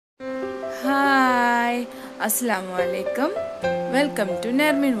Hi അസ്സലാമു അലൈക്കും welcome to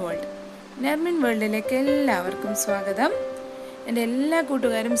നെർമിൻ world. നെർമിൻ വേൾഡിലേക്ക് എല്ലാവർക്കും സ്വാഗതം. എൻ്റെ എല്ലാ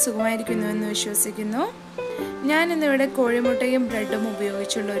കൂട്ടുകാരും സുഖമായിരിക്കുന്നുവെന്ന് വിശ്വസിക്കുന്നു. ഞാനിന്നിവിടെ കോഴിമുട്ടയും ബ്രെഡും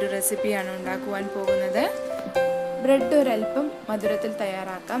ഉപയോഗിച്ചുള്ള ഒരു റെസിപ്പിയാണ് ഉണ്ടാക്കുവാൻ പോകുന്നത്. ബ്രെഡ് ഒരൽപ്പം മധുരത്തിൽ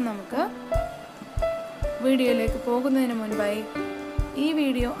തയ്യാറാക്കാം. നമുക്ക് വീഡിയോയിലേക്ക് പോകുന്നതിന് മുൻപായി ഈ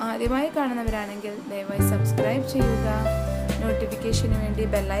വീഡിയോ ആദ്യമായി കാണുന്നവരാണെങ്കിൽ ദയവായി സബ്സ്ക്രൈബ് ചെയ്യുക, നോട്ടിഫിക്കേഷന് വേണ്ടി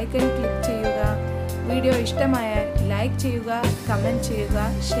ബെല്ലൈക്കൺ ക്ലിക്ക് ചെയ്യുക, വീഡിയോ ഇഷ്ടമായാൽ ലൈക്ക് ചെയ്യുക, കമൻറ്റ് ചെയ്യുക,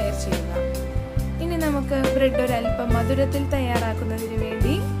 ഷെയർ ചെയ്യുക. ഇനി നമുക്ക് ബ്രെഡ് ഒരൽപ്പം മധുരത്തിൽ തയ്യാറാക്കുന്നതിന്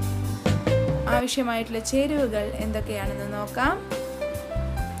വേണ്ടി ആവശ്യമായിട്ടുള്ള ചേരുവകൾ എന്തൊക്കെയാണെന്ന് നോക്കാം.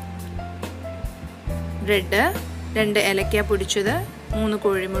 ബ്രെഡ്, 2 ഏലക്ക പൊടിച്ചത്, 3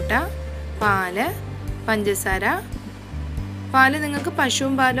 കോഴിമുട്ട, പാല്, പഞ്ചസാര. പാല് നിങ്ങൾക്ക്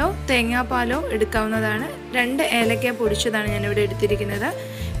പശുവും പാലോ തേങ്ങാപ്പാലോ എടുക്കാവുന്നതാണ്. 2 ഏലക്ക പൊടിച്ചതാണ് ഞാനിവിടെ എടുത്തിരിക്കുന്നത്.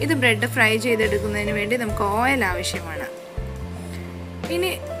 ഇത് ബ്രെഡ് ഫ്രൈ ചെയ്തെടുക്കുന്നതിന് വേണ്ടി നമുക്ക് ഓയിൽ ആവശ്യമാണ്.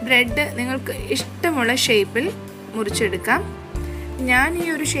 ഇനി ബ്രെഡ് നിങ്ങൾക്ക് ഇഷ്ടമുള്ള ഷേപ്പിൽ മുറിച്ചെടുക്കാം. ഞാൻ ഈ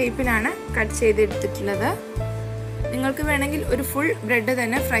ഒരു ഷേപ്പിലാണ് കട്ട് ചെയ്തെടുത്തിട്ടുള്ളത്. നിങ്ങൾക്ക് വേണമെങ്കിൽ ഒരു ഫുൾ ബ്രെഡ്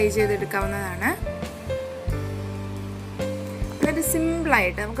തന്നെ ഫ്രൈ ചെയ്തെടുക്കാവുന്നതാണ്. വളരെ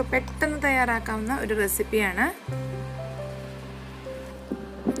സിമ്പിളായിട്ട് നമുക്ക് പെട്ടെന്ന് തയ്യാറാക്കാവുന്ന ഒരു റെസിപ്പിയാണ്.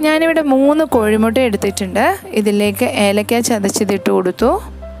 ഞാനിവിടെ 3 കോഴിമുട്ട എടുത്തിട്ടുണ്ട്. ഇതിലേക്ക് ഏലക്ക ചതച്ചതിട്ട് കൊടുത്തു,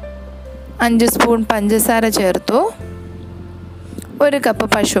 5 സ്പൂൺ പഞ്ചസാര ചേർത്തു, 1 കപ്പ്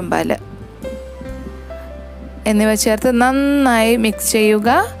പശുമ്പാൽ എന്നിവ ചേർത്ത് നന്നായി മിക്സ് ചെയ്യുക.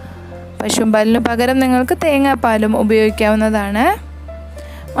 പശുമ്പാലിന് പകരം നിങ്ങൾക്ക് തേങ്ങാപ്പാലും ഉപയോഗിക്കാവുന്നതാണ്.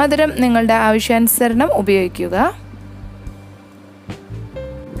 മധുരം നിങ്ങളുടെ ആവശ്യാനുസരണം ഉപയോഗിക്കുക.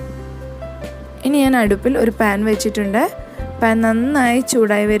 ഇനി ഞാൻ അടുപ്പിൽ ഒരു പാൻ വെച്ചിട്ടുണ്ട്. പാൻ നന്നായി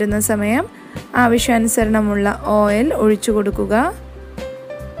ചൂടായി വരുന്ന സമയം ആവശ്യാനുസരണമുള്ള ഓയിൽ ഒഴിച്ചു കൊടുക്കുക.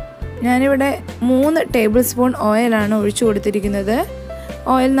 ഞാനിവിടെ 3 ടേബിൾ സ്പൂൺ ഓയിലാണ് ഒഴിച്ചു കൊടുത്തിരിക്കുന്നത്.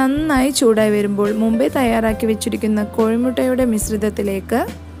 ഓയിൽ നന്നായി ചൂടായി വരുമ്പോൾ മുമ്പേ തയ്യാറാക്കി വെച്ചിരിക്കുന്ന കോഴിമുട്ടയുടെ മിശ്രിതത്തിലേക്ക്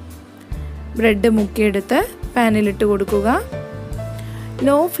ബ്രെഡ് മുക്കിയെടുത്ത് പാനിലിട്ട് കൊടുക്കുക.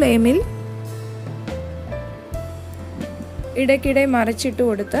 ലോ ഫ്ലെയിമിൽ ഇടയ്ക്കിടെ മറിച്ചിട്ട്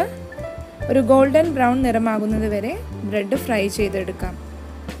കൊടുത്ത് ഒരു ഗോൾഡൻ ബ്രൗൺ നിറമാകുന്നത് വരെ ബ്രെഡ് ഫ്രൈ ചെയ്തെടുക്കാം.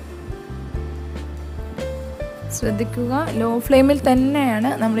 ശ്രദ്ധിക്കുക, ലോ ഫ്ലെയിമിൽ തന്നെയാണ്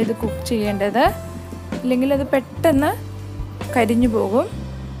നമ്മളിത് കുക്ക് ചെയ്യേണ്ടത്, ഇല്ലെങ്കിൽ അത് പെട്ടെന്ന് കരിഞ്ഞു പോകും.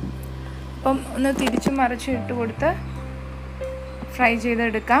 അപ്പം ഒന്ന് തിരിച്ചു മറിച്ച് ഇട്ട് കൊടുത്ത് ഫ്രൈ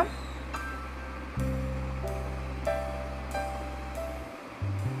ചെയ്തെടുക്കാം.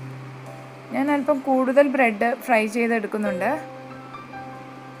 ഞാൻ അല്പം കൂടുതൽ ബ്രെഡ് ഫ്രൈ ചെയ്തെടുക്കുന്നുണ്ട്.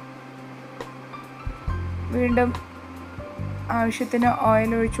 വീണ്ടും ആവശ്യത്തിന്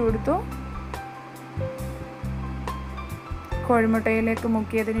ഓയിൽ ഒഴിച്ചു കൊടുത്തു. കോഴിമുട്ടയിലേക്ക്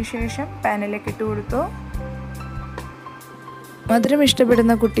മുക്കിയതിന് ശേഷം പാനിലേക്ക് ഇട്ട് കൊടുത്തു. മധുരം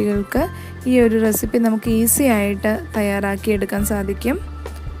ഇഷ്ടപ്പെടുന്ന കുട്ടികൾക്ക് ഈ ഒരു റെസിപ്പി നമുക്ക് ഈസി ആയിട്ട് തയ്യാറാക്കിയെടുക്കാൻ സാധിക്കും.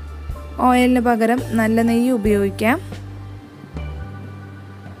 ഓയിലിന് പകരം നല്ല നെയ്യ് ഉപയോഗിക്കാം.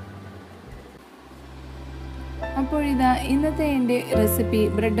 അപ്പോൾ ഇതാ ഇന്നത്തെ എൻ്റെ റെസിപ്പി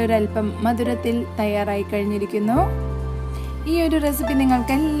ബ്രെഡ് ഒരൽപ്പം മധുരത്തിൽ തയ്യാറായി കഴിഞ്ഞിരിക്കുന്നു. ഈ ഒരു റെസിപ്പി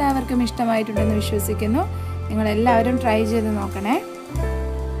നിങ്ങൾക്ക് എല്ലാവർക്കും ഇഷ്ടമായിട്ടുണ്ടെന്ന് വിശ്വസിക്കുന്നു. നിങ്ങളെല്ലാവരും ട്രൈ ചെയ്ത് നോക്കണേ.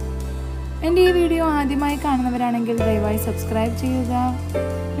 എൻ്റെ ഈ വീഡിയോ ആദ്യമായി കാണുന്നവരാണെങ്കിൽ ദയവായി സബ്സ്ക്രൈബ് ചെയ്യുക,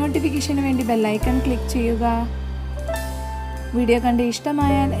 നോട്ടിഫിക്കേഷന് വേണ്ടി ബെല്ലൈക്കൺ ക്ലിക്ക് ചെയ്യുക. വീഡിയോ കണ്ട്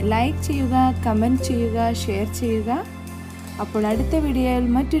ഇഷ്ടമായാൽ ലൈക്ക് ചെയ്യുക, കമൻറ്റ് ചെയ്യുക, ഷെയർ ചെയ്യുക. അപ്പോൾ അടുത്ത വീഡിയോയിൽ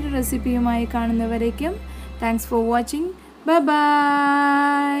മറ്റൊരു റെസിപ്പിയുമായി കാണുന്നവരേക്കും thanks for watching. Bye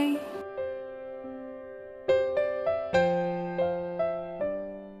bye.